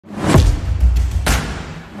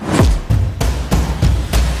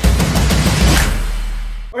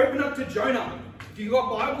Jonah. If you've got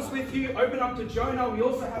Bibles with you, open up to Jonah. We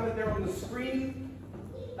also have it there on the screen.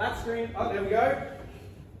 That screen, oh, there we go.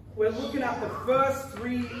 We're looking at the first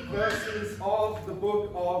 3 verses of the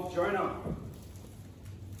book of Jonah.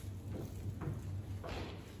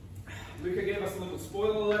 Luca gave us a little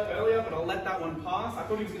spoiler alert earlier, but I'll let that one pass. I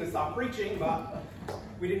thought he was going to start preaching, but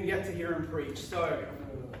we didn't get to hear him preach. So,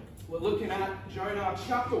 we're looking at Jonah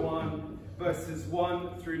chapter 1, verses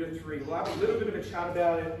 1 through to 3. We'll have a little bit of a chat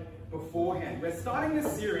about it beforehand. We're starting this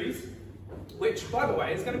series, which, by the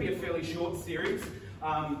way, is going to be a fairly short series.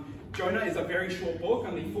 Jonah is a very short book,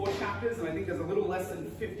 only 4 chapters, and I think there's a little less than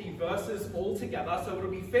 50 verses altogether, so it'll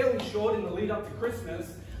be fairly short in the lead up to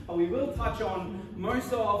Christmas. But we will touch on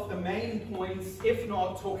most of the main points, if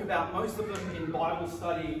not talk about most of them in Bible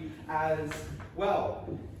study as well.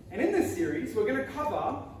 And in this series, we're going to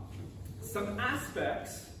cover some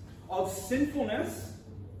aspects of sinfulness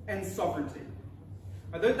and sovereignty.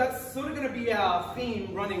 That's sort of going to be our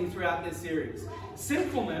theme running throughout this series.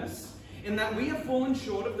 Sinfulness, in that we have fallen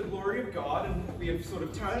short of the glory of God, and we have sort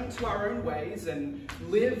of turned to our own ways and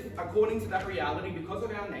live according to that reality because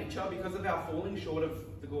of our nature, because of our falling short of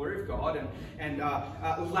the glory of God and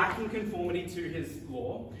lacking conformity to His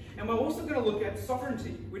law. And we're also going to look at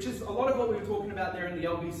sovereignty, which is a lot of what we were talking about there in the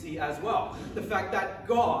LBC as well. The fact that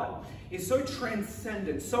God is so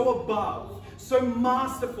transcendent, so above, so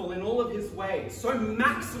masterful in all of His ways, so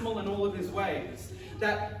maximal in all of His ways,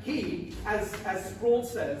 that He, as Sproul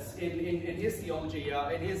says in his theology,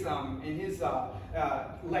 in his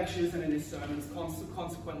lectures and in his sermons,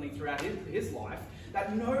 consequently throughout his life,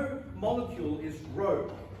 that no molecule is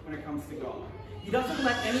rogue when it comes to God. He doesn't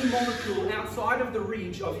let any molecule outside of the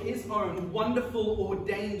reach of His own wonderful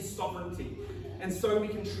ordained sovereignty. And so we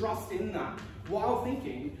can trust in that while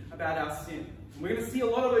thinking about our sin. We're going to see a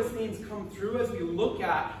lot of those themes come through as we look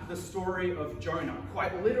at the story of Jonah.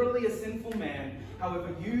 Quite literally a sinful man,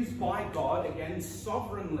 however, used by God, again,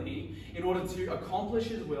 sovereignly, in order to accomplish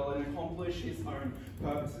His will and accomplish His own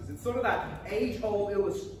purposes. It's sort of that age-old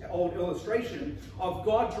illustration of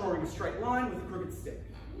God drawing a straight line with a crooked stick.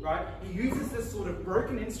 Right? He uses this sort of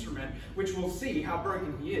broken instrument, which we'll see how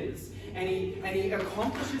broken he is, and he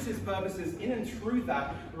accomplishes his purposes in and through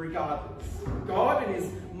that regardless. God, in His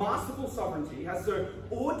masterful sovereignty, has so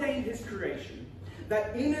ordained His creation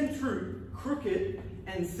that in and through crooked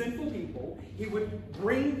and sinful people, He would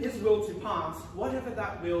bring His will to pass, whatever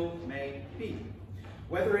that will may be.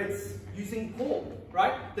 Whether it's using Paul,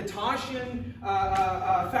 right? The Tarshian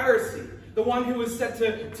Pharisee, the one who was set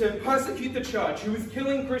to persecute the church, who was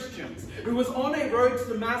killing Christians, who was on a road to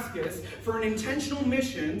Damascus for an intentional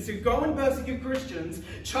mission to go and persecute Christians,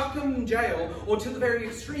 chuck them in jail, or to the very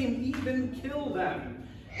extreme, even kill them.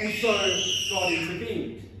 And so God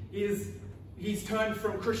intervened. He's turned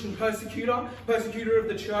from Christian persecutor of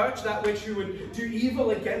the church, that which who would do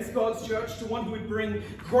evil against God's church, to one who would bring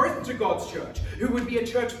growth to God's church, who would be a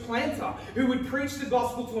church planter, who would preach the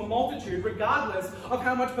gospel to a multitude regardless of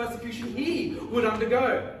how much persecution he would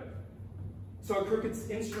undergo. So a crooked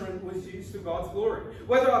instrument was used to God's glory.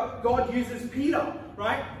 Whether God uses Peter,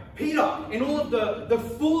 right? Peter, in all of the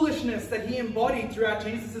foolishness that he embodied throughout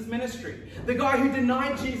Jesus' ministry. The guy who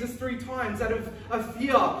denied Jesus 3 times out of a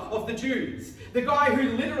fear of the Jews. The guy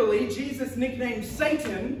who literally Jesus nicknamed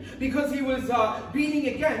Satan because he was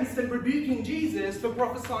beating against and rebuking Jesus for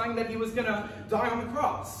prophesying that he was going to die on the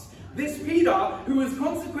cross. This Peter, who was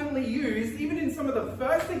consequently used, even in some of the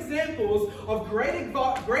first examples of great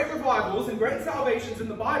revivals and great salvations in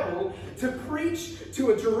the Bible, to preach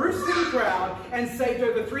to a Jerusalem crowd and saved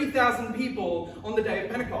over 3,000 people on the day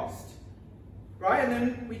of Pentecost. Right? And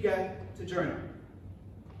then we get to Jonah.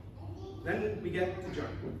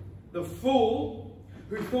 The fool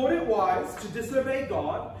who thought it wise to disobey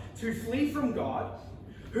God, to flee from God,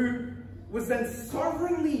 who was then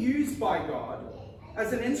sovereignly used by God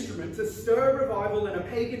as an instrument to stir revival in a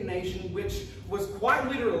pagan nation which was quite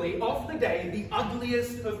literally, of the day, the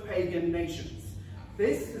ugliest of pagan nations.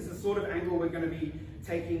 This is the sort of angle we're going to be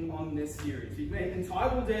taking on this series. We've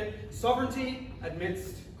entitled it Sovereignty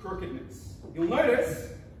Amidst Crookedness. You'll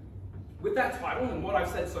notice, with that title and what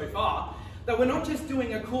I've said so far, that we're not just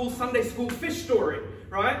doing a cool Sunday school fish story,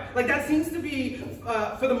 right? Like that seems to be,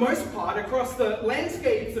 for the most part, across the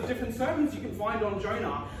landscapes of different sermons you can find on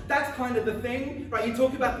Jonah. That's kind of the thing, right? You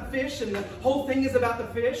talk about the fish and the whole thing is about the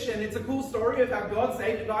fish, and it's a cool story of how God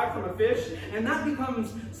saved a guy from a fish, and that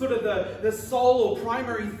becomes sort of the sole or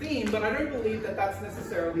primary theme, but I don't believe that that's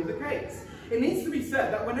necessarily the case. It needs to be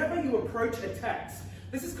said that whenever you approach a text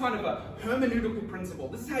This is kind of a hermeneutical principle.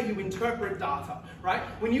 This is how you interpret data, right?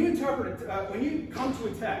 When you when you come to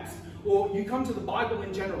a text, or you come to the Bible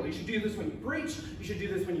in general, you should do this when you preach, you should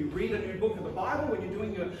do this when you read a new book of the Bible, when you're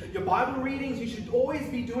doing your Bible readings, you should always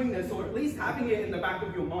be doing this, or at least having it in the back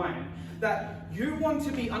of your mind, that you want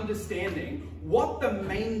to be understanding what the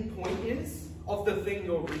main point is of the thing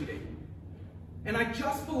you're reading. And I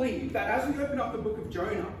just believe that as we open up the book of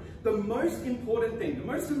Jonah, the most important thing, the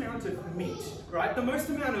most amount of meat, right? The most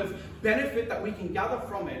amount of benefit that we can gather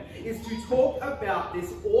from it is to talk about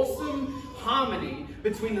this awesome harmony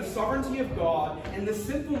between the sovereignty of God and the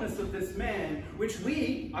sinfulness of this man, which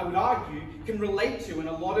we, I would argue, can relate to in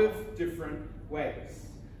a lot of different ways.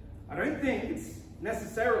 I don't think it's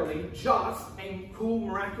necessarily just a cool,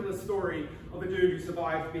 miraculous story of a dude who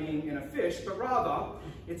survived being in a fish, but rather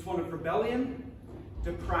it's one of rebellion,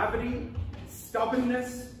 depravity,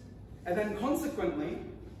 stubbornness, and then consequently,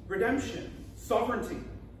 redemption, sovereignty,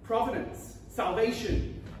 providence,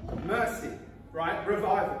 salvation, mercy, right?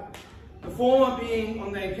 Revival. The former being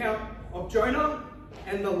on the account of Jonah,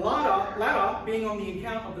 and the latter being on the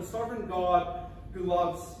account of the sovereign God who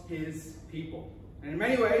loves his people. And in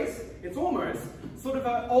many ways, it's almost sort of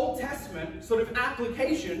an Old Testament sort of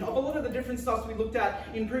application of a lot of the different stuff we looked at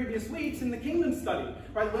in previous weeks in the kingdom study,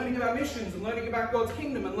 right? Learning about missions and learning about God's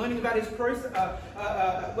kingdom and learning about his the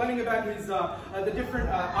different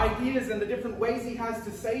ideas and the different ways he has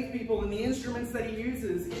to save people and the instruments that he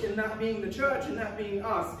uses, in that being the church and that being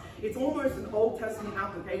us. It's almost an Old Testament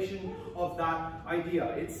application of that idea.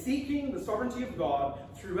 It's seeking the sovereignty of God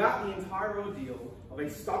throughout the entire ordeal of a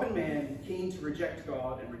stubborn man keen to reject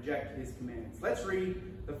God and reject his commands. Let's read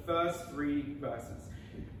the first 3 verses.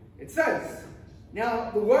 It says, "Now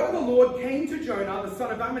the word of the Lord came to Jonah, the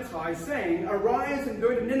son of Amittai, saying, Arise and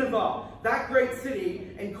go to Nineveh, that great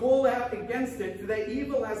city, and call out against it, for their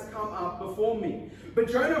evil has come up before me. But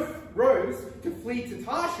Jonah rose to flee to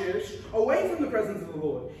Tarshish, away from the presence of the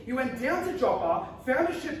Lord. He went down to Joppa, found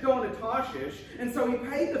a ship going to Tarshish, and so he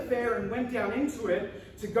paid the fare and went down into it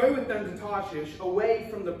to go with them to Tarshish, away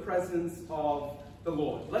from the presence of the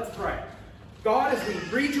Lord." Let's pray. God, as we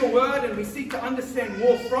read your word and we seek to understand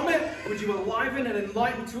more from it, would you enliven and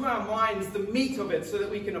enlighten to our minds the meat of it so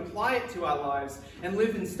that we can apply it to our lives and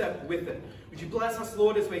live in step with it. Would you bless us,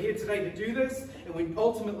 Lord, as we're here today to do this, and we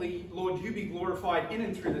ultimately, Lord, you be glorified in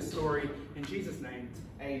and through this story. In Jesus' name,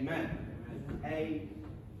 amen.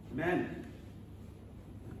 Amen.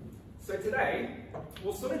 So today,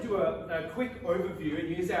 we'll sort of do a quick overview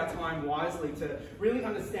and use our time wisely to really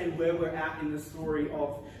understand where we're at in the story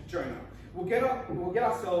of Jonah. We'll get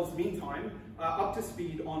ourselves, meantime, up to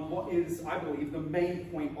speed on what is, I believe, the main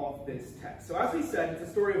point of this text. So as we said, it's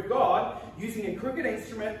a story of God using a crooked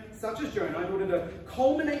instrument such as Jonah in order to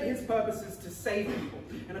culminate his purposes to save people.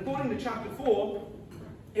 And according to chapter 4,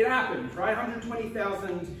 it happened, right?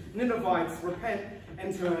 120,000 Ninevites repent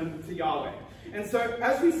and turn to Yahweh. And so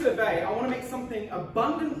as we survey, I want to make something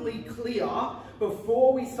abundantly clear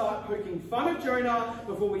before we start poking fun at Jonah,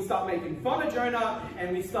 before we start making fun of Jonah,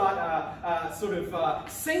 and we start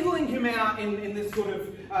singling him out in this sort of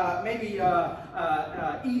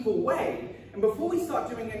evil way. And before we start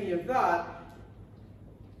doing any of that,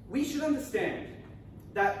 we should understand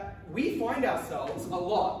that we find ourselves a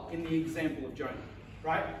lot in the example of Jonah,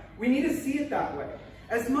 right? We need to see it that way.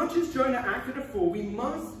 As much as Jonah acted a fool, we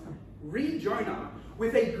must read Jonah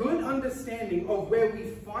with a good understanding of where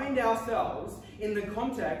we find ourselves in the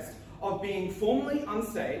context of being formerly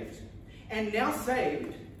unsaved and now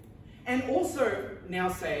saved, and also now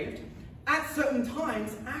saved, at certain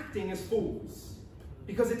times acting as fools.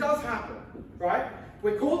 Because it does happen, right?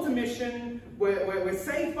 We're called to mission, we're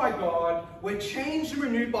saved by God, we're changed and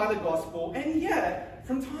renewed by the gospel, and yet,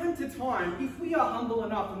 from time to time, if we are humble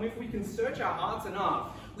enough and if we can search our hearts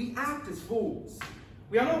enough, we act as fools.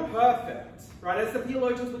 We are not perfect, right? As the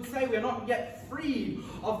theologians would say, we are not yet freed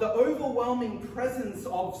of the overwhelming presence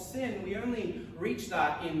of sin. We only reach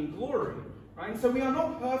that in glory, right? And so we are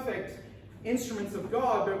not perfect instruments of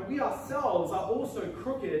God, but we ourselves are also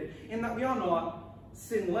crooked in that we are not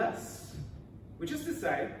sinless. Which is to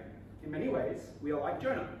say, in many ways, we are like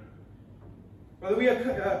Jonah. Whether we are,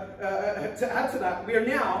 to add to that, we are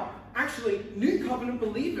now actually new covenant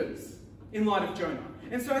believers in light of Jonah.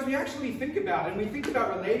 And so as we actually think about it, and we think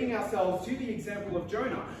about relating ourselves to the example of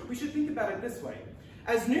Jonah, we should think about it this way.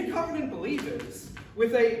 As new covenant believers,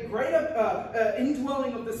 with a greater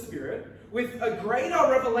indwelling of the Spirit, with a greater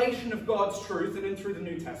revelation of God's truth and in through the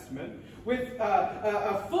New Testament, with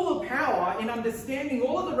full of power in understanding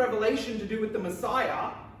all of the revelation to do with the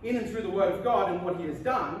Messiah, in and through the Word of God and what he has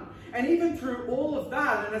done, and even through all of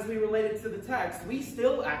that, and as we relate it to the text, we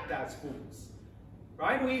still act as fools.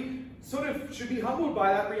 right? We sort of should be humbled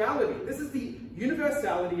by that reality. This is the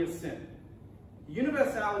universality of sin. The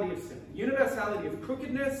universality of sin. The universality of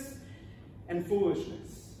crookedness and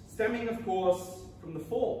foolishness. Stemming, of course, from the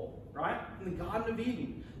fall, right? From the Garden of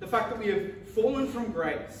Eden. The fact that we have fallen from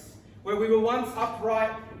grace. Where we were once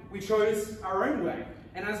upright, we chose our own way.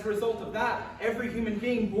 And as a result of that, every human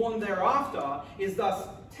being born thereafter is thus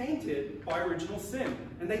tainted by original sin.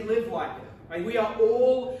 And they live like it. Right? We are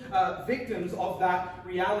all victims of that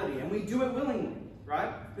reality. And we do it willingly,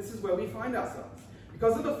 right? This is where we find ourselves.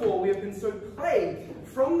 Because of the fall, we have been so plagued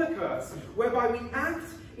from the curse, whereby we act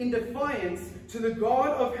in defiance to the God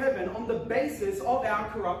of heaven on the basis of our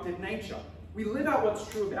corrupted nature. We live out what's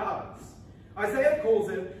true about us. Isaiah calls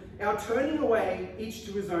it our turning away each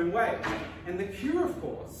to his own way. And the cure, of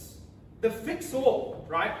course, the fix-all,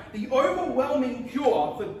 right? The overwhelming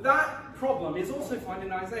cure for that problem is also found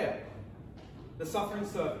in Isaiah. The suffering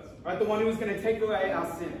servant, right? The one who is going to take away our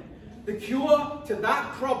sin. The cure to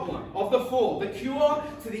that problem of the fall, the cure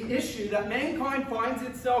to the issue that mankind finds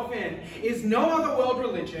itself in, is no other world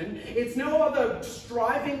religion. It's no other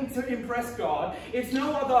striving to impress God. It's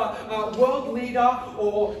no other world leader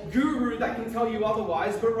or guru that can tell you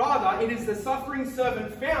otherwise, but rather it is the suffering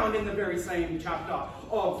servant found in the very same chapter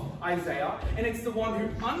of Isaiah, and it's the one who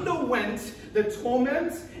underwent the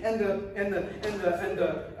torment and the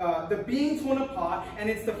being torn apart, and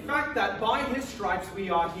it's the fact that by his stripes we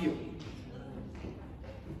are healed,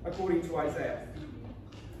 according to Isaiah.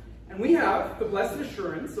 And we have the blessed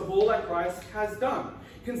assurance of all that Christ has done.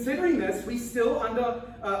 Considering this, we still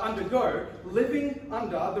undergo living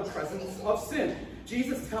under the presence of sin.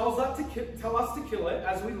 Jesus tells us to kill it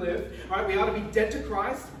as we live. Right? We are to be dead to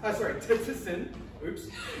Christ. Dead to sin.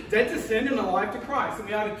 Dead to sin and alive to Christ. And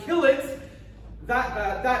we are to kill it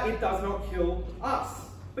that it does not kill us.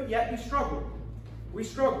 But yet we struggle. We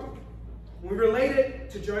struggle. When we relate it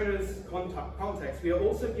to Jonah's context, we are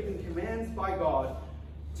also given commands by God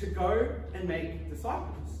to go and make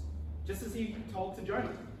disciples, just as he told to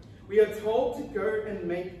Jonah. We are told to go and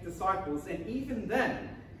make disciples, and even then,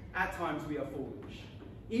 at times we are foolish.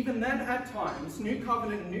 Even then, at times, New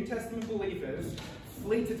Covenant and New Testament believers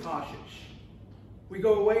flee to Tarshish. We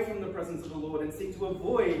go away from the presence of the Lord and seek to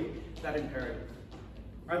avoid that imperative.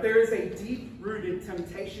 Right? There is a deep-rooted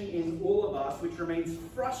temptation in all of us which remains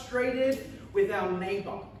frustrated with our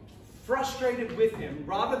neighbor, frustrated with him,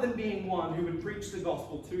 rather than being one who would preach the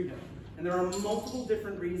gospel to him. And there are multiple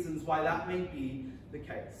different reasons why that may be the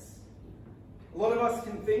case. A lot of us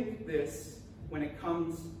can think this when it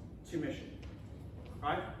comes to mission.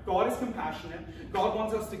 Right? God is compassionate. God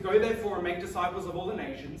wants us to go therefore and make disciples of all the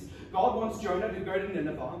nations. God wants Jonah to go to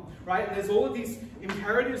Nineveh. Right? And there's all of these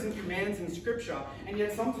imperatives and commands in Scripture, and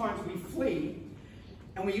yet sometimes we flee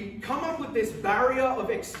and we come up with this barrier of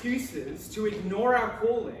excuses to ignore our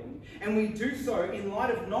calling, and we do so in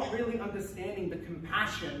light of not really understanding the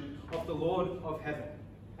compassion of the Lord of heaven,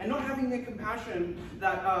 and not having the compassion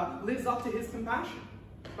that lives up to his compassion.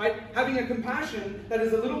 Right? Having a compassion that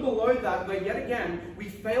is a little below that, where yet again we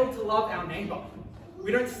fail to love our neighbor.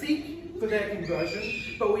 We don't seek for their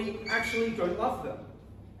conversion, but we actually don't love them.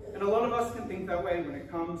 And a lot of us can think that way when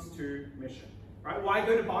it comes to mission. Right? Why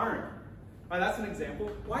go to Byron? Right, that's an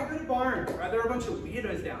example. Why go to Byron? Right? There are a bunch of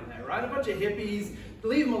weirdos down there, right? A bunch of hippies.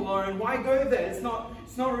 Leave them alone. Why go there? It's not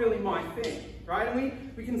really my thing. Right?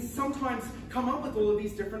 And we can sometimes come up with all of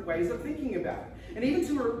these different ways of thinking about it. And even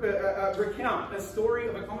to recount a story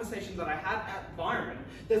of a conversation that I had at Byron,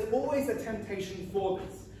 there's always a temptation for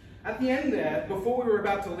this. At the end there, before we were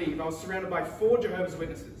about to leave, I was surrounded by 4 Jehovah's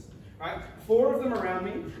Witnesses. Right? 4 of them around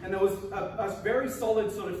me, and there was a very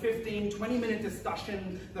solid sort of 15, 20-minute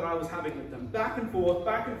discussion that I was having with them. Back and forth,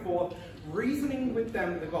 reasoning with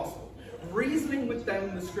them the gospel, reasoning with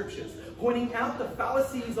them the scriptures, pointing out the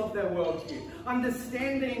fallacies of their worldview,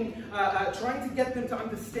 understanding, trying to get them to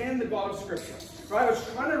understand the God of Scripture. Right? I was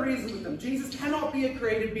trying to reason with them. Jesus cannot be a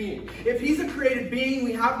created being. If he's a created being,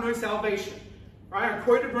 we have no salvation. Right? I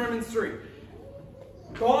quoted Romans 3.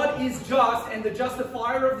 God is just, and the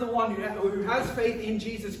justifier of the one who has faith in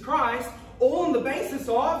Jesus Christ, all on the basis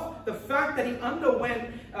of the fact that he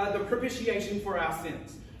underwent the propitiation for our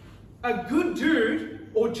sins. A good dude,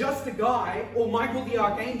 or just a guy, or Michael the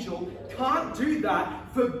Archangel, can't do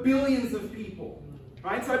that for billions of people.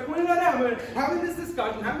 Right? So I pointed that out. We're having this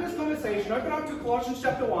discussion, having this conversation, open up to Colossians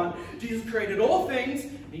chapter 1. Jesus created all things,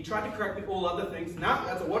 and he tried to correct me all other things. Now,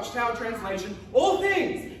 that's a Watchtower translation. All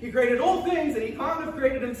things! He created all things that he can't have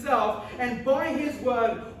created himself, and by his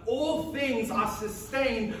word, all things are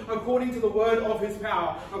sustained according to the word of his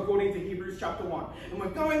power, according to Hebrews chapter 1. And we're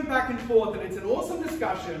going back and forth, and it's an awesome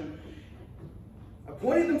discussion. I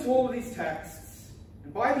pointed them to all of these texts,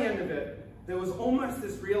 And by the end of it, there was almost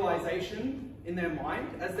this realization in their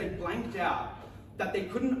mind as they blanked out that they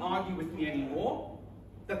couldn't argue with me anymore,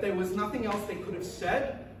 that there was nothing else they could have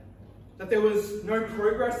said, that there was no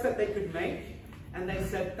progress that they could make, and they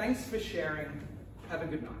said, "Thanks for sharing, have a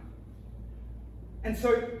good night." And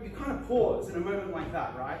so you kind of pause in a moment like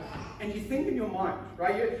that, right? And you think in your mind,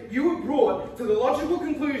 right? You were brought to the logical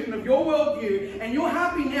conclusion of your worldview, and you're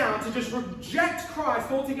happy now to just reject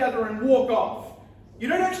Christ altogether and walk off. You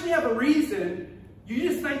don't actually have a reason. You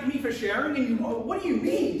just thank me for sharing, and what do you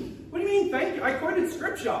mean? What do you mean thank you? I quoted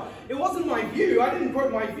scripture. It wasn't my view. I didn't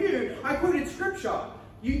quote my view. I quoted scripture.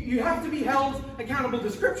 You have to be held accountable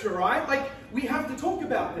to scripture, right? Like, we have to talk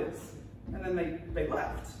about this. And then they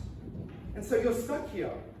left. And so you're stuck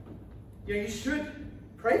here. You know, you should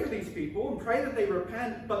pray for these people and pray that they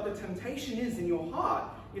repent, but the temptation is in your heart,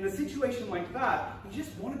 in a situation like that, you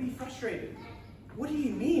just want to be frustrated. What do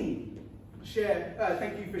you mean?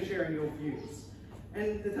 Thank you for sharing your views.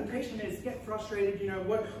 And the temptation is get frustrated, you know,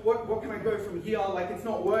 what can I go from here? Like, it's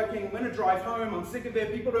not working, I'm going to drive home, I'm sick of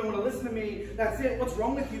it, people don't want to listen to me, that's it, what's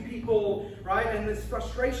wrong with you people, right? And this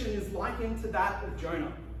frustration is likened to that of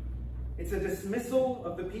Jonah. It's a dismissal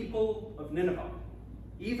of the people of Nineveh,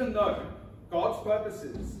 even though God's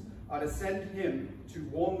purposes are to send him to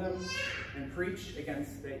warn them and preach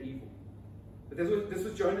against their evil. But this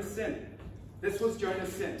was Jonah's sin. This was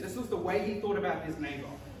Jonah's sin. This was the way he thought about his neighbor.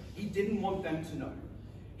 He didn't want them to know.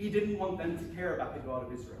 He didn't want them to care about the God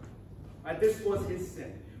of Israel. Right? This was his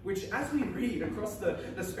sin, which as we read across the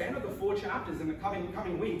span of the 4 chapters in the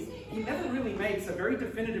coming weeks, he never really makes a very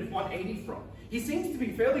definitive 180 from. He seems to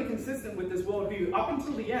be fairly consistent with this worldview up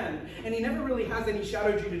until the end, and he never really has any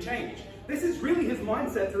shadow due to change. This is really his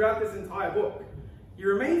mindset throughout this entire book. He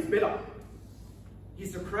remains bitter.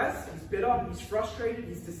 He's depressed, he's bitter, he's frustrated,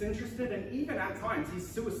 he's disinterested, and even at times he's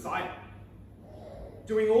suicidal.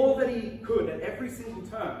 Doing all that he could at every single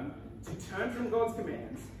turn to turn from God's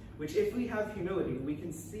commands, which if we have humility, we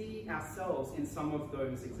can see ourselves in some of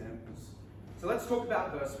those examples. So let's talk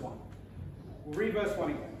about verse 1. We'll read verse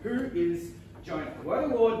 1 again. Who is Jonah? The word of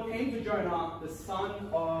the Lord came to Jonah, the son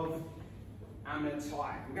of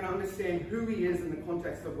Amittai. We're going to understand who he is in the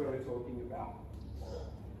context of what we're talking about.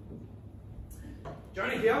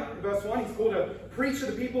 Jonah here, in verse 1, he's called to preach to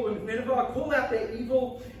the people of Nineveh, call out their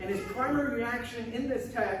evil, and his primary reaction in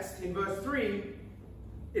this text, in verse 3,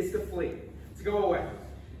 is to flee, to go away.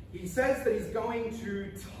 He says that he's going to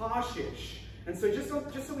Tarshish. And so just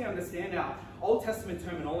so we understand our Old Testament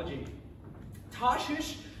terminology,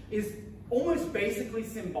 Tarshish is almost basically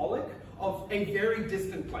symbolic of a very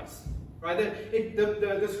distant place. Right?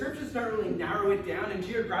 The scriptures don't really narrow it down, and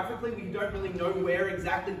geographically we don't really know where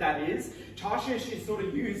exactly that is. Tarshish is sort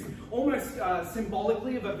of used almost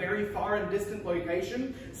symbolically of a very far and distant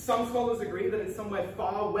location. Some scholars agree that it's somewhere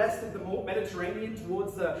far west of the Mediterranean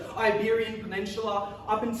towards the Iberian Peninsula,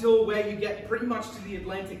 up until where you get pretty much to the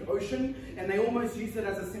Atlantic Ocean, and they almost use it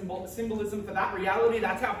as a symbolism for that reality.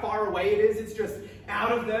 That's how far away it is. It's just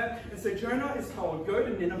out of there. And so Jonah is told, go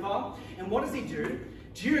to Nineveh, and what does he do?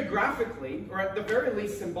 Geographically, or at the very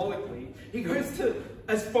least symbolically, he goes to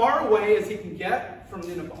as far away as he can get from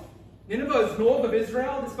Nineveh. Nineveh is north of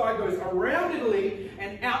Israel. This guy goes around Italy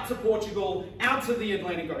and out to Portugal, out to the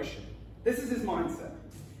Atlantic Ocean. This is his mindset.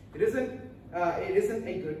 It isn't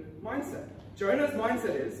a good mindset. Jonah's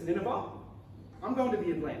mindset is, Nineveh, I'm going to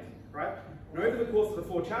the Atlantic, right? And over the course of the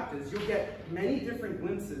 4 chapters, you'll get many different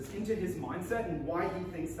glimpses into his mindset and why he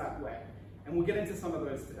thinks that way. And we'll get into some of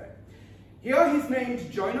those today. Here he's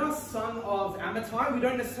named Jonah, son of Amittai. We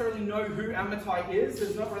don't necessarily know who Amittai is.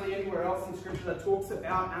 There's not really anywhere else in scripture that talks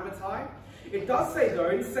about Amittai. It does say, though,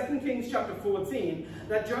 in 2 Kings chapter 14,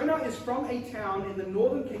 that Jonah is from a town in the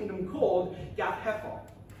northern kingdom called Gath-Hepher.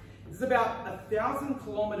 It's about 1,000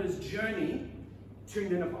 kilometers journey to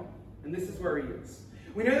Nineveh, and this is where he is.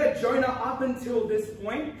 We know that Jonah, up until this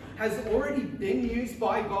point, has already been used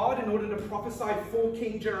by God in order to prophesy for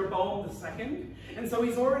King Jeroboam II. And so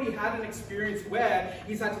he's already had an experience where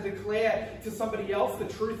he's had to declare to somebody else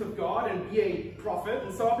the truth of God and be a prophet.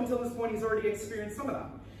 And so up until this point, he's already experienced some of that.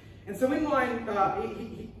 And so in line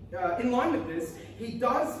with this, he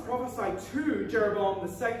does prophesy to Jeroboam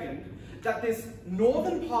II that this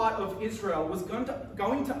northern part of Israel was going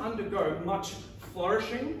to undergo much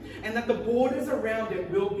flourishing, and that the borders around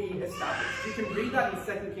it will be established. You can read that in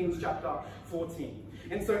 2 Kings chapter 14.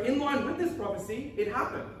 And so in line with this prophecy, it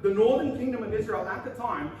happened. The northern kingdom of Israel at the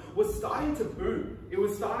time was starting to boom. It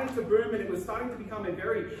was starting to boom, and it was starting to become a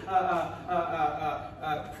very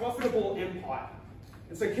profitable empire.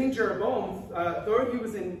 And so King Jeroboam, though he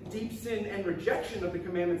was in deep sin and rejection of the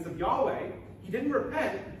commandments of Yahweh, he didn't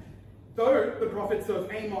repent. though the prophets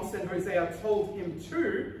of Amos and Hosea told him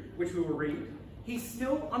to, which we will read, he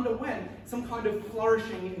still underwent some kind of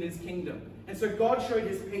flourishing in his kingdom. And so God showed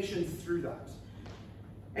his patience through that.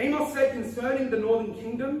 Amos said concerning the northern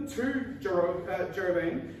kingdom to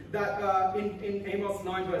Jeroboam, that in Amos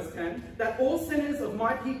 9 verse 10, that all sinners of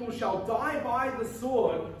my people shall die by the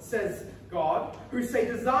sword, says God, who say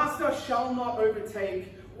disaster shall not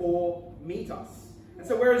overtake or meet us. And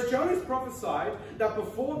so whereas Jonah's prophesied that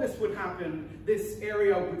before this would happen, this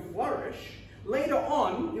area would flourish, later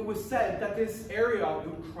on it was said that this area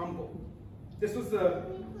would crumble. This was the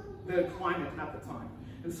climate at the time.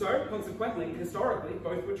 And so, consequently, historically,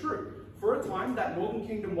 both were true. For a time, that northern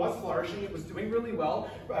kingdom was flourishing. It was doing really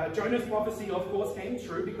well. Jonah's prophecy, of course, came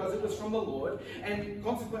true because it was from the Lord. And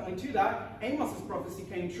consequently to that, Amos's prophecy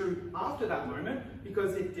came true after that moment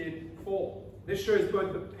because it did fall. This shows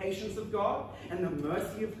both the patience of God and the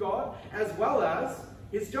mercy of God, as well as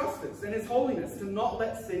his justice and his holiness to not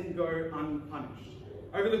let sin go unpunished.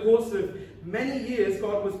 Over the course of many years,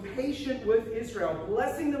 God was patient with Israel,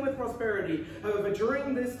 blessing them with prosperity. However,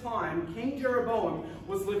 during this time, King Jeroboam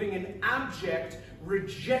was living in abject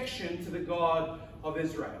rejection to the God of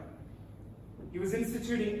Israel. He was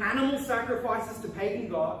instituting animal sacrifices to pagan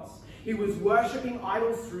gods. He was worshipping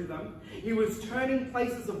idols through them. He was turning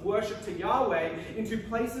places of worship to Yahweh into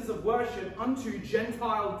places of worship unto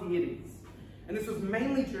Gentile deities. And this was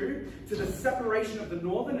mainly due to the separation of the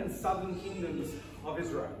northern and southern kingdoms of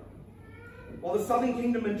Israel. While the southern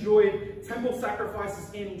kingdom enjoyed temple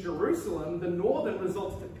sacrifices in Jerusalem, the northern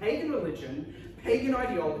resulted in pagan religion, pagan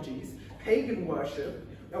ideologies, pagan worship,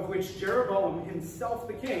 of which Jeroboam himself,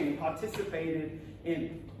 the king, participated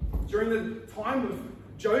in. During the time of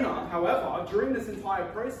Jonah, however, during this entire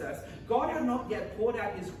process, God had not yet poured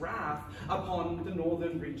out his wrath upon the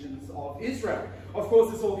northern regions of Israel. Of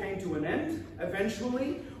course, this all came to an end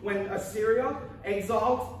eventually when Assyria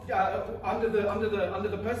exiled under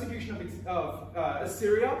the persecution of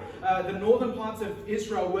Assyria. The northern parts of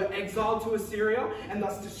Israel were exiled to Assyria and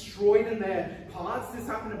thus destroyed in their parts. This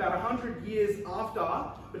happened about 100 years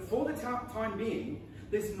after, but for the time being,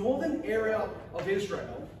 this northern area of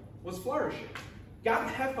Israel was flourishing.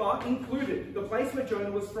 Gath-Hepher included, the place where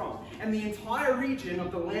Jonah was from, and the entire region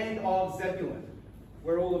of the land of Zebulun,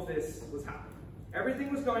 where all of this was happening.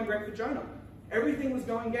 Everything was going great for Jonah. Everything was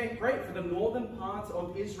going great for the northern parts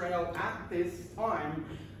of Israel at this time.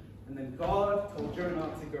 And then God told Jonah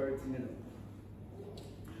to go to Nineveh.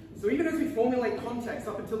 So even as we formulate context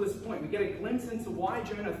up until this point, we get a glimpse into why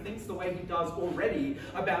Jonah thinks the way he does already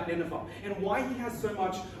about Nineveh, and why he has so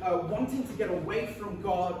much wanting to get away from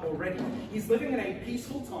God already. He's living in a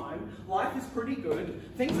peaceful time. Life is pretty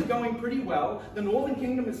good. Things are going pretty well. The northern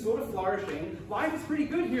kingdom is sort of flourishing. Life is pretty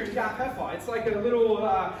good here in Gath-Hepher. It's like a little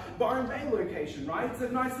Byron Bay location, right? It's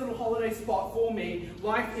a nice little holiday spot for me.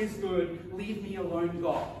 Life is good. Leave me alone,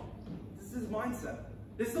 God. This is his mindset.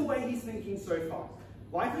 This is the way he's thinking so far.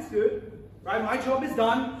 Life is good, right? My job is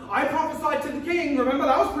done. I prophesied to the king. Remember,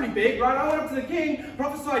 that was pretty big, right? I went up to the king,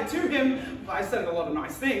 prophesied to him. I said a lot of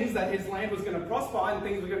nice things, that his land was going to prosper and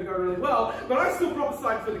things were going to go really well. But I still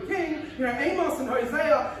prophesied for the king. You know, Amos and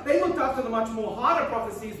Hosea, they looked after the much more harder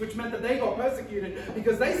prophecies, which meant that they got persecuted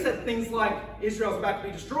because they said things like Israel's about to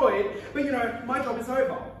be destroyed. But, you know, my job is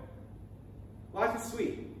over. Life is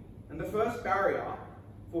sweet. And the first barrier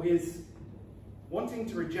for his wanting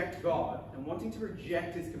to reject God and wanting to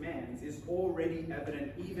reject his commands is already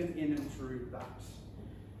evident even in and through that.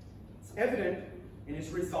 It's evident in his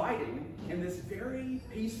residing in this very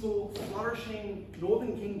peaceful, flourishing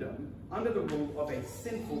northern kingdom under the rule of a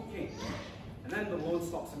sinful king. And then the Lord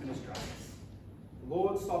stops him in his tracks. The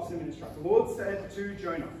Lord stops him in his tracks. The Lord said to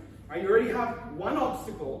Jonah, right, you already have one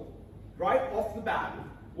obstacle right off the bat,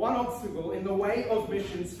 one obstacle in the way of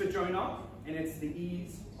missions for Jonah, and it's the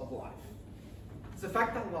ease of life. It's the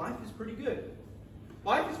fact that life is pretty good.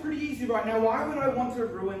 Life is pretty easy right now. Why would I want to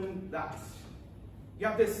ruin that? You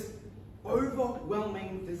have this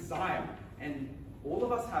overwhelming desire, and all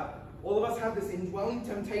of us have it. All of us have this indwelling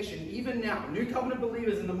temptation, even now. New covenant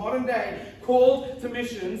believers in the modern day, called to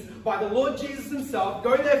missions by the Lord Jesus himself.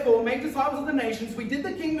 Go therefore, make disciples of the nations. We did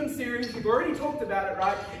the kingdom series. We've already talked about it,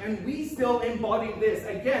 right? And we still embody this.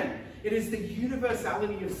 Again, it is the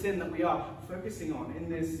universality of sin that we are focusing on in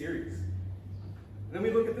this series. And then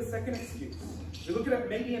we look at the second excuse. We look at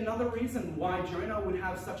maybe another reason why Jonah would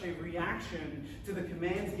have such a reaction to the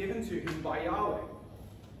commands given to him by Yahweh.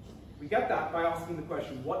 We get that by asking the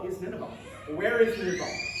question, what is Nineveh? Or where is Nineveh?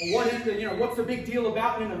 Or what is the, what's the big deal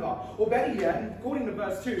about Nineveh? Or better yet, according to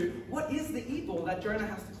verse 2, what is the evil that Jonah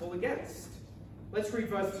has to call against? Let's read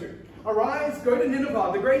verse 2. Arise, go to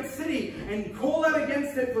Nineveh, the great city, and call out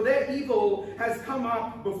against it, for their evil has come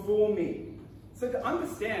up before me. So to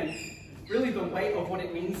understand really the weight of what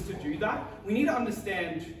it means to do that, we need to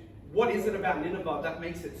understand what is it about Nineveh that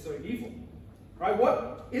makes it so evil. Right?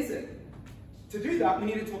 What is it? To do that, we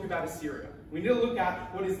need to talk about Assyria. We need to look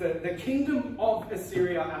at what is the kingdom of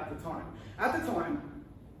Assyria at the time. At the time,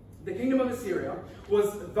 the kingdom of Assyria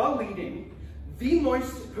was the leading, the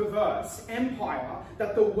most perverse empire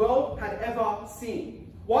that the world had ever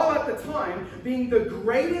seen, while at the time being the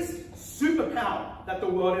greatest superpower that the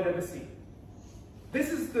world had ever seen.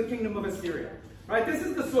 This is the kingdom of Assyria, right? This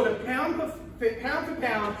is the sort of pound for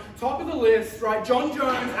pound, top of the list, right? John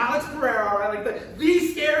Jones, Alex Pereira, right? Like the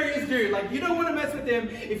scariest dude. Like, you don't want to mess with him.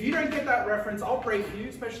 If you don't get that reference, I'll pray for you,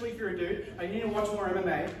 especially if you're a dude. You need to watch more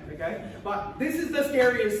MMA, okay? But this is the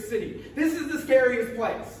scariest city. This is the scariest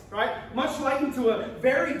place, right? Much likened to a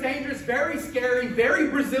very dangerous, very scary, very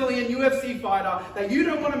Brazilian UFC fighter that you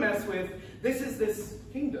don't want to mess with. This is this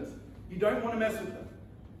kingdom. You don't want to mess with them.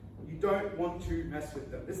 You don't want to mess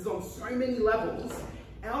with them. This is on so many levels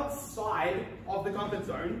outside of the comfort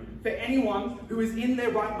zone for anyone who is in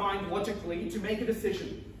their right mind logically to make a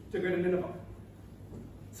decision to go to Nineveh.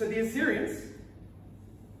 So the Assyrians,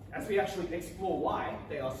 as we actually explore why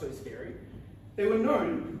they are so scary, they were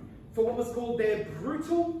known for what was called their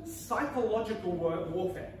brutal psychological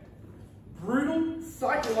warfare. Brutal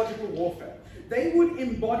psychological warfare. They would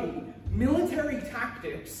embody military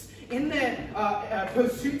tactics in their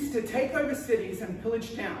pursuits to take over cities and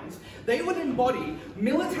pillage towns. They would embody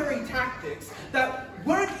military tactics that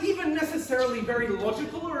weren't even necessarily very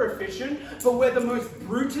logical or efficient, but were the most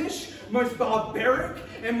brutish, most barbaric,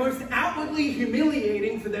 and most outwardly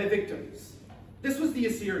humiliating for their victims. This was the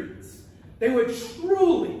Assyrians. They were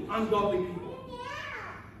truly ungodly people.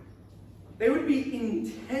 They would be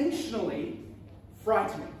intentionally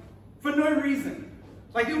frightening for no reason.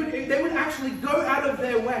 Like they would actually go out of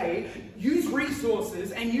their way, use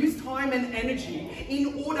resources, and use time and energy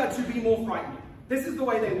in order to be more frightening. This is the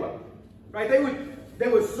way they were, right? They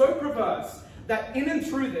were so perverse that in and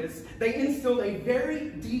through this, they instilled a very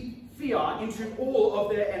deep fear into all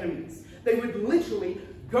of their enemies. They would literally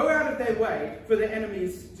go out of their way for their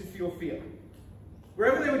enemies to feel fear.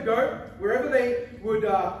 Wherever they would go, wherever they would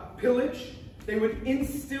pillage, they would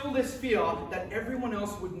instill this fear that everyone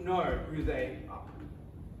else would know who they are.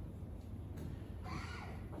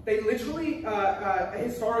 They literally,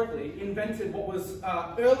 historically, invented what was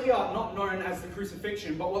earlier not known as the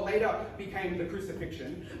crucifixion, but what later became the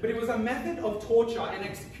crucifixion. But it was a method of torture and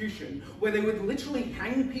execution where they would literally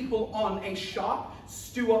hang people on a sharp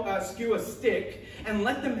skewer stick and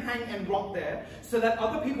let them hang and rot there so that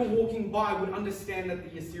other people walking by would understand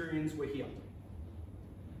that the Assyrians were here.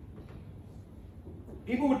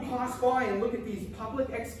 People would pass by and look at these public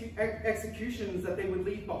executions that they would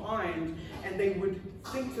leave behind, and they would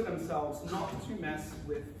think to themselves not to mess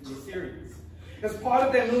with the Assyrians. As part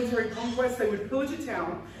of their military conquest, they would pillage a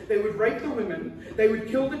town, they would rape the women, they would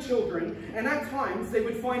kill the children, and at times they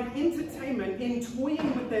would find entertainment in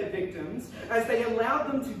toying with their victims as they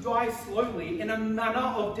allowed them to die slowly in a manner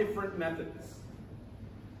of different methods.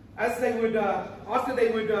 As they would, after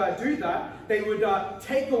they would do that, they would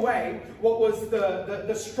take away what was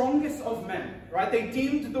the strongest of men, right? They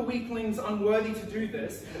deemed the weaklings unworthy to do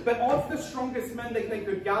this, but of the strongest men that they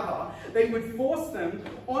could gather, they would force them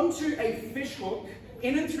onto a fishhook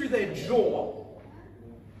in and through their jaw,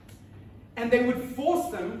 and they would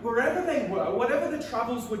force them, wherever they were, whatever the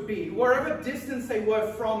travels would be, wherever distance they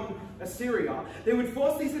were from Assyria, they would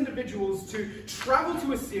force these individuals to travel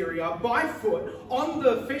to Assyria by foot on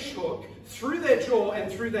the fishhook through their jaw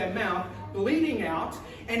and through their mouth, bleeding out,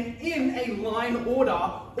 and in a line order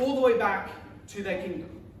all the way back to their kingdom.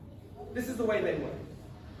 This is the way they were.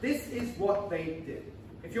 This is what they did.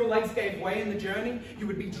 If your legs gave way in the journey, you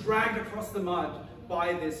would be dragged across the mud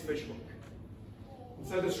by this fishhook.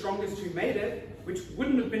 So the strongest who made it, which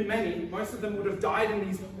wouldn't have been many, most of them would have died in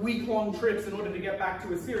these week-long trips in order to get back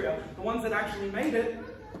to Assyria. The ones that actually made it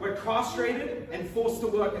were castrated and forced to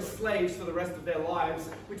work as slaves for the rest of their lives,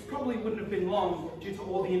 which probably wouldn't have been long due to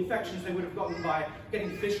all the infections they would have gotten by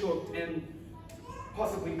getting fishhooked and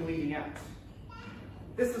possibly bleeding out.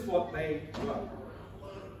 This is what they were.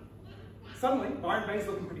 Suddenly, Byron Bay's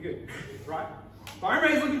looking pretty good, right?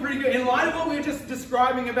 Byron Bay's looking pretty good. In light of what we were just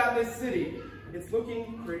describing about this city, it's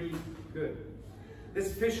looking pretty good.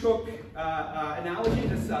 This fishhook analogy,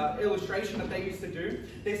 this illustration that they used to do,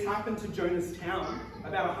 this happened to Jonah's town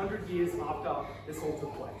about 100 years after this all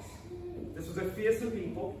took place. This was a fearsome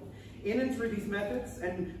people In and through these methods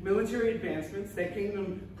and military advancements, their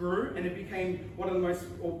kingdom grew and it became one of the most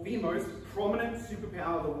prominent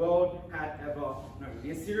superpower the world had ever known.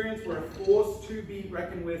 The Assyrians were a force to be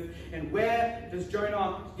reckoned with. And where does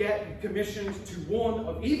Jonah get commissioned to warn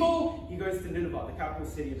of evil? He goes to Nineveh, the capital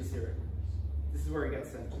city of Assyria. This is where he gets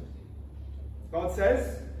sent to. God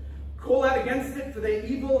says, call out against it, for their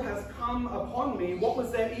evil has come upon me. What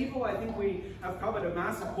was their evil? I think we have covered a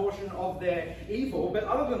massive portion of their evil. But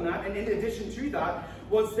other than that, and in addition to that,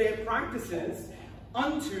 was their practices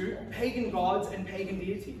unto pagan gods and pagan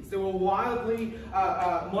deities. They were wildly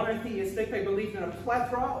monotheistic. They believed in a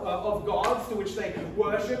plethora of gods to which they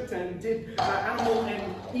worshipped and did animal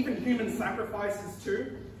and even human sacrifices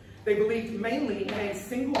too. They believed mainly in a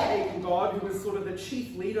single pagan god who was sort of the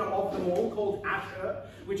chief leader of them all, called Asher,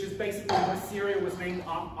 which is basically what Assyria was named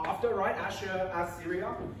after, right? Asher,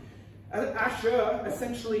 Assyria. Asher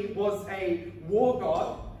essentially was a war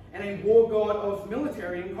god, and a war god of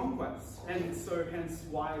military and conquest. And so hence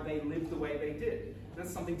why they lived the way they did.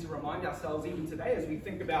 That's something to remind ourselves even today as we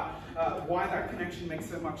think about why that connection makes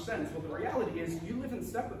so much sense. Well, the reality is you live in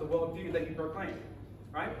step with the worldview that you proclaim.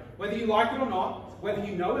 Right? Whether you like it or not, whether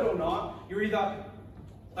you know it or not, you're either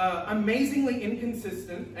amazingly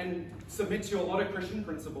inconsistent and submit to a lot of Christian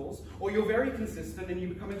principles, or you're very consistent and you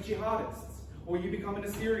become a jihadist, or you become an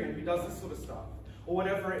Assyrian who does this sort of stuff, or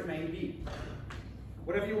whatever it may be.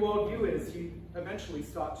 Whatever your worldview is, you eventually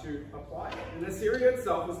start to apply it. And Assyria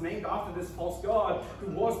itself was named after this false god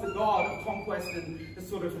who was the god of conquest and the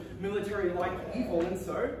sort of military-like evil, and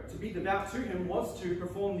so to be devout to him was to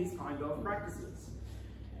perform these kind of practices.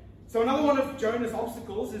 So another one of Jonah's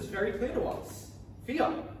obstacles is very clear to us. Fear.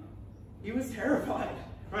 He was terrified.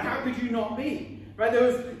 Right? How could you not be? Right?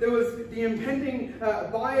 There was the impending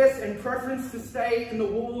bias and preference to stay in the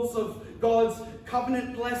walls of God's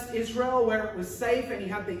covenant-blessed Israel where it was safe and he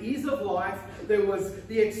had the ease of life. There was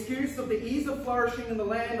the excuse of the ease of flourishing in the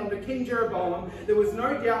land under King Jeroboam. There was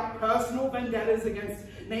no doubt personal vendettas against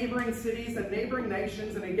neighboring cities and neighboring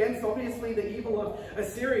nations and against obviously the evil of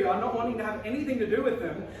Assyria, not wanting to have anything to do with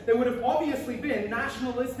them. There would have obviously been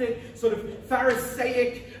nationalistic, sort of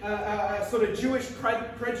Pharisaic, sort of Jewish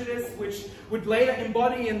prejudice, which would later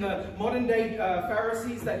embody in the modern day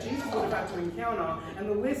Pharisees that Jesus would have had to encounter. And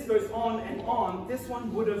the list goes on and on. This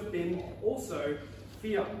one would have been also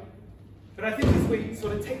fear. But I think as we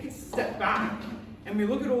sort of take a step back and we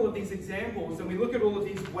look at all of these examples and we look at all of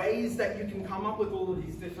these ways that you can come up with all of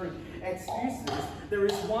these different excuses, there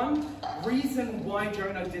is one reason why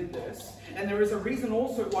Jonah did this, and there is a reason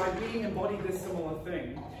also why we embody this similar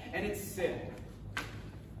thing, and it's sin.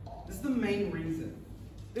 This is the main reason.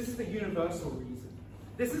 This is the universal reason.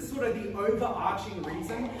 This is sort of the overarching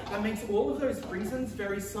reason that makes all of those reasons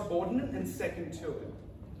very subordinate and second to it.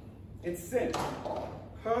 It's sin.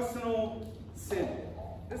 Personal sin.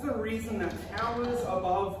 There's a reason that towers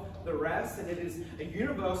above the rest, and it is a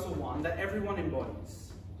universal one that everyone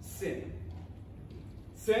embodies. Sin.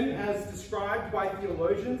 Sin, as described by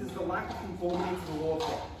theologians, is the lack of conformity to the law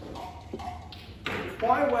of God. It's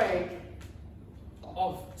by way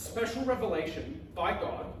of special revelation by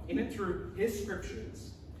God, in and through his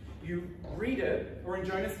scriptures. You read it, or in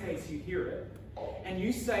Jonah's case, you hear it, and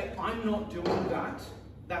you say, I'm not doing that.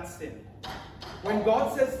 That's sin. When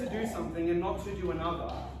God says to do something and not to do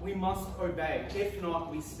another, we must obey. If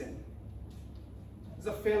not, we sin. It's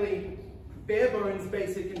a fairly bare bones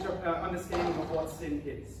basic understanding of what sin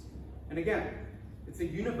is. And again, it's a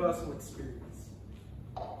universal experience.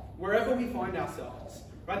 Wherever we find ourselves,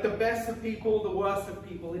 right? The best of people, the worst of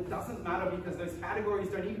people, it doesn't matter because those categories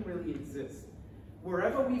don't even really exist.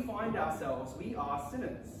 Wherever we find ourselves, we are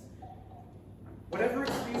sinners. Whatever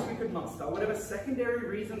excuse we could muster, whatever secondary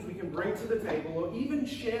reasons we can bring to the table, or even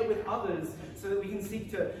share with others so that we can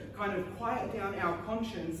seek to kind of quiet down our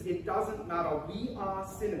conscience, it doesn't matter. We are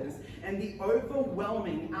sinners. And the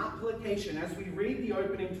overwhelming application as we read the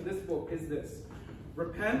opening to this book is this.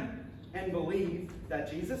 Repent and believe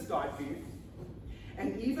that Jesus died for you.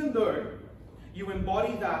 And even though you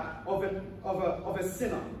embody that of a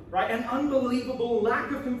sinner, right? An unbelievable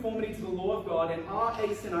lack of conformity to the law of God and are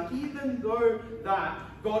a sinner. Even though that,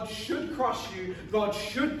 God should crush you, God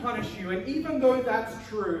should punish you, and even though that's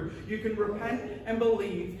true, you can repent and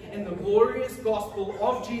believe in the glorious gospel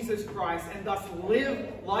of Jesus Christ and thus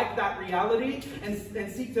live like that reality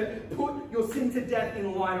and seek to put your sin to death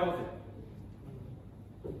in light of it.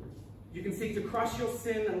 You can seek to crush your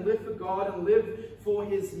sin and live for God and live for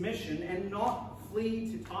his mission and not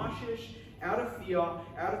flee to Tarshish out of fear,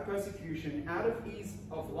 out of persecution, out of ease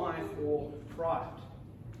of life or pride,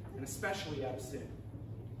 and especially out of sin.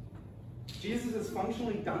 Jesus has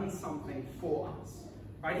functionally done something for us.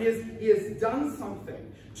 Right? He has done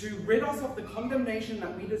something to rid us of the condemnation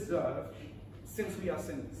that we deserve since we are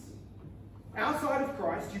sinners. Outside of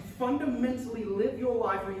Christ, you fundamentally live your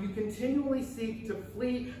life where you continually seek to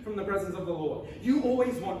flee from the presence of the Lord. You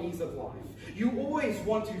always want ease of life. You always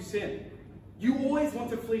want to sin. You always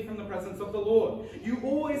want to flee from the presence of the Lord. You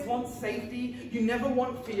always want safety. You never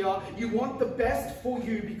want fear. You want the best for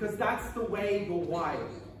you because that's the way you're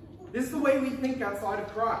wired. This is the way we think outside of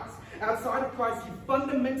Christ. Outside of Christ, you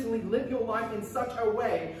fundamentally live your life in such a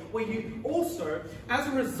way where you also, as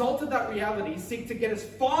a result of that reality, seek to get as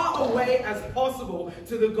far away as possible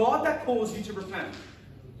to the God that calls you to repent.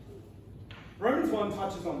 Romans 1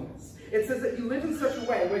 touches on this. It says that you live in such a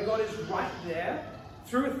way where God is right there,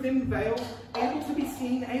 through a thin veil, able to be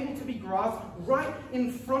seen, able to be grasped, right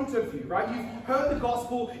in front of you, right? You've heard the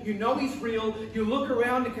gospel, you know he's real, you look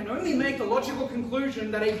around and can only make the logical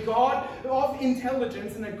conclusion that a God of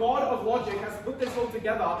intelligence and a God of logic has put this all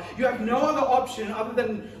together. You have no other option other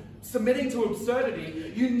than submitting to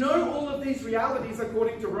absurdity. You know all of these realities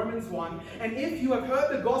according to Romans 1, and if you have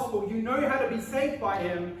heard the gospel, you know how to be saved by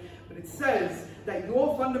him, but it says that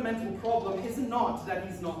your fundamental problem is not that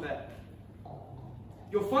he's not there.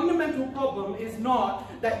 Your fundamental problem is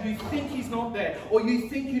not that you think he's not there, or you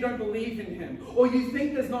think you don't believe in him, or you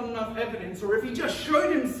think there's not enough evidence, or if he just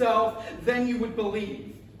showed himself, then you would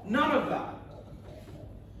believe. None of that.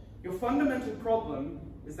 Your fundamental problem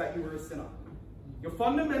is that you were a sinner. Your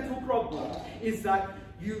fundamental problem is that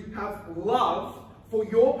you have love for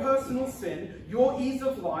your personal sin, your ease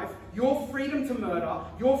of life, your freedom to murder,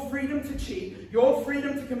 your freedom to cheat, your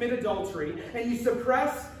freedom to commit adultery, and you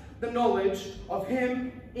suppress the knowledge of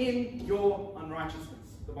him in your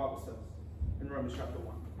unrighteousness, the Bible says in Romans chapter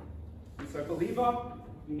 1. And so unbeliever,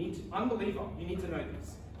 you need to know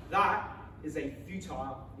this. That is a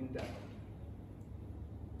futile endeavor.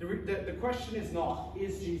 The question is not,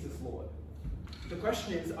 is Jesus Lord? The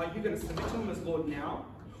question is, are you going to submit to him as Lord now,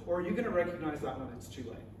 or are you going to recognize that when it's too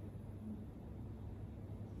late?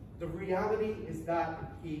 The reality is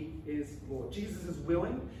that he is Lord. Jesus is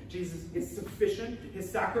willing. Jesus is sufficient. His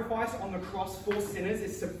sacrifice on the cross for sinners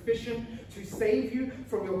is sufficient to save you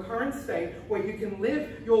from your current state where you can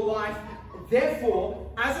live your life,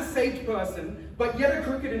 therefore, as a saved person, but yet a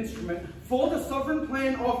crooked instrument for the sovereign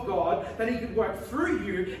plan of God, that he could work through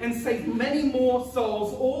you and save many more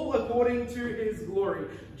souls, all according to his glory,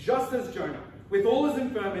 just as Jonah, with all his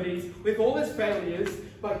infirmities, with all his failures,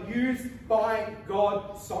 but used by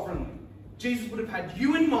God sovereignly. Jesus would have had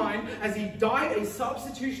you in mind as he died a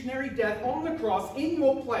substitutionary death on the cross in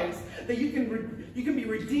your place, that you can be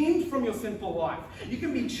redeemed from your sinful life. You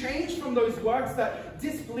can be changed from those works that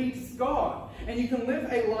displease God. And you can live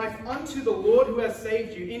a life unto the Lord who has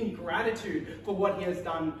saved you in gratitude for what he has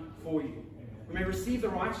done for you. You may receive the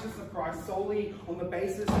righteousness of Christ solely on the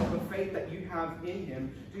basis of the faith that you have in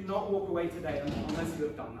him. Do not walk away today unless you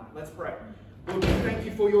have done that. Let's pray. Lord, we thank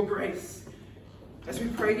you for your grace. As we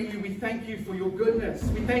pray to you, we thank you for your goodness.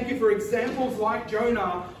 We thank you for examples like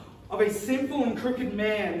Jonah of a simple and crooked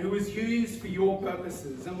man who was used for your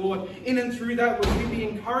purposes. And Lord, in and through that, would we be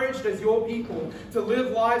encouraged as your people to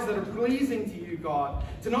live lives that are pleasing to you, God,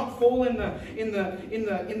 to not fall in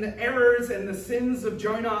the errors and the sins of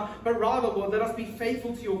Jonah, but rather, Lord, let us be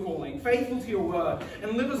faithful to your calling, faithful to your word,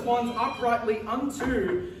 and live as ones uprightly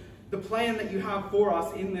unto the plan that you have for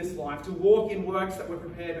us in this life, to walk in works that were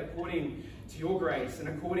prepared according to your grace and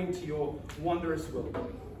according to your wondrous will.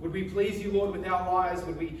 Would we please you, Lord, with our lives?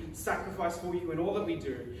 Would we sacrifice for you in all that we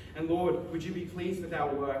do? And Lord, would you be pleased with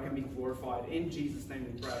our work and be glorified? In Jesus' name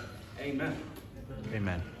we pray. Amen.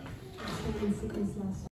 Amen.